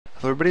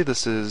Hello everybody,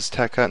 this is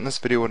TechHut. In this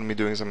video what I'm going to be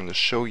doing is I'm going to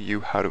show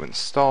you how to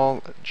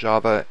install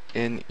Java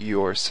in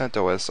your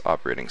CentOS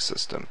operating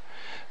system.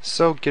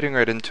 So getting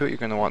right into it, you're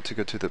going to want to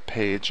go to the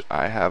page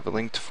I have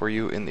linked for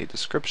you in the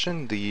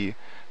description, the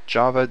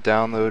Java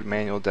download,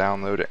 manual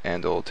download,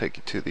 and it will take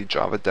you to the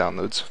Java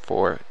downloads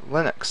for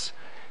Linux.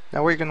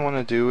 Now what you're going to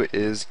want to do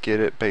is get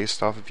it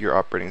based off of your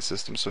operating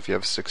system. So if you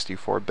have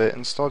 64-bit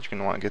installed, you're going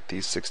to want to get the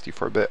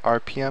 64-bit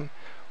RPM.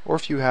 Or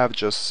if you have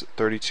just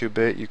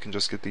 32-bit, you can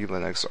just get the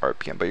Linux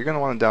RPM, but you're going to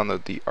want to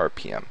download the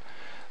RPM.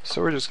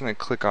 So we're just going to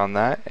click on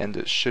that, and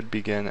it should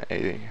begin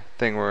a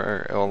thing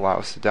where it will allow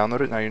us to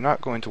download it. Now you're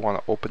not going to want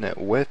to open it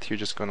with, you're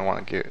just going to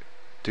want to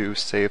do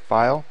save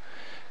file.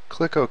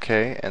 Click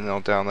OK, and it'll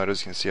download.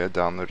 As you can see, I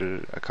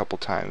downloaded it a couple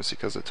times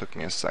because it took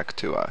me a sec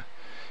to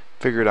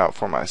figure it out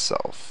for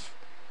myself,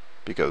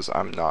 because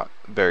I'm not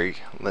very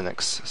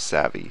Linux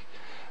savvy.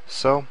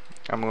 So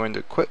I'm going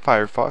to quit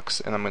Firefox,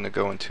 and I'm going to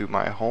go into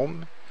my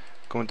home,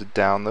 go into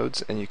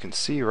downloads, and you can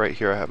see right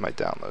here I have my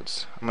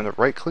downloads. I'm going to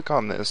right click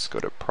on this, go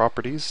to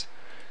properties,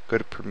 go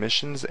to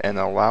permissions, and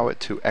allow it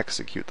to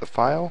execute the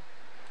file.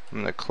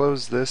 I'm going to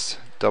close this,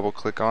 double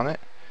click on it,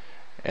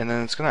 and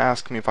then it's going to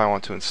ask me if I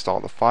want to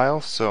install the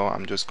file, so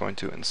I'm just going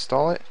to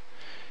install it,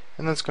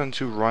 and then it's going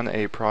to run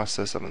a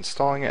process of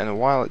installing it. And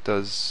while it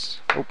does,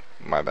 oh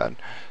my bad,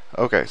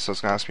 okay, so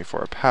it's going to ask me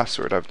for a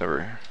password. I've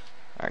never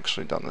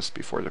actually done this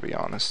before, to be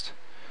honest.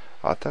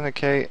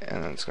 Authenticate,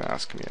 and then it's going to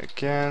ask me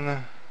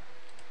again,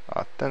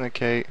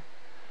 authenticate,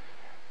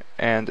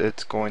 and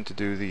it's going to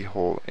do the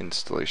whole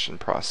installation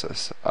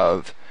process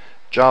of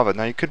Java.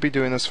 Now you could be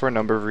doing this for a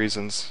number of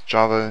reasons.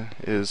 Java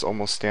is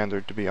almost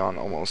standard to be on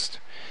almost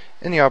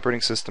any operating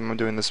system. I'm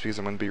doing this because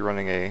I'm going to be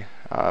running a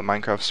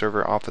Minecraft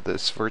server off of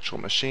this virtual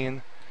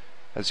machine.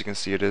 As you can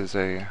see, it is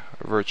a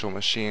virtual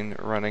machine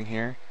running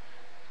here.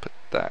 Put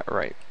that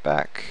right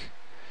back.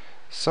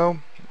 So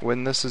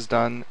when this is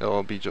done,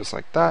 it'll be just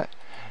like that,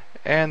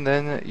 and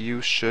then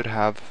you should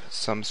have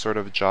some sort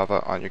of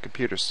Java on your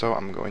computer. So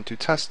I'm going to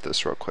test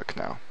this real quick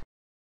now.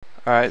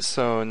 Alright,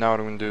 so now what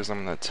I'm going to do is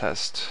I'm going to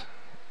test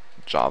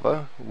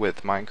Java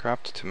with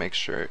Minecraft to make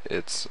sure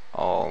it's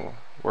all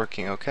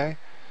working okay.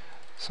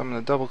 So I'm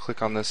going to double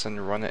click on this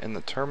and run it in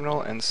the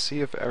terminal and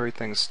see if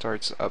everything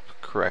starts up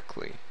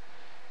correctly.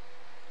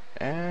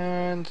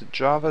 And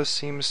Java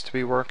seems to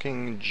be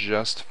working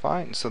just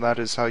fine. So that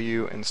is how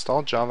you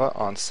install Java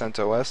on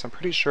CentOS. I'm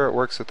pretty sure it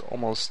works with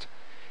almost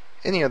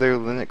any other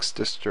Linux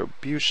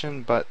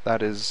distribution, but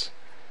that is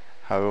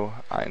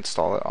how I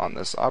install it on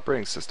this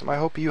operating system. I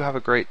hope you have a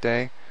great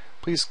day.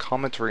 Please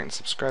comment, rate, and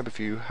subscribe if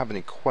you have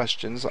any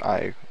questions.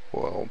 I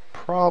will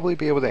probably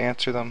be able to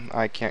answer them.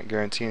 I can't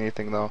guarantee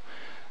anything though.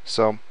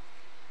 So,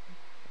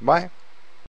 bye.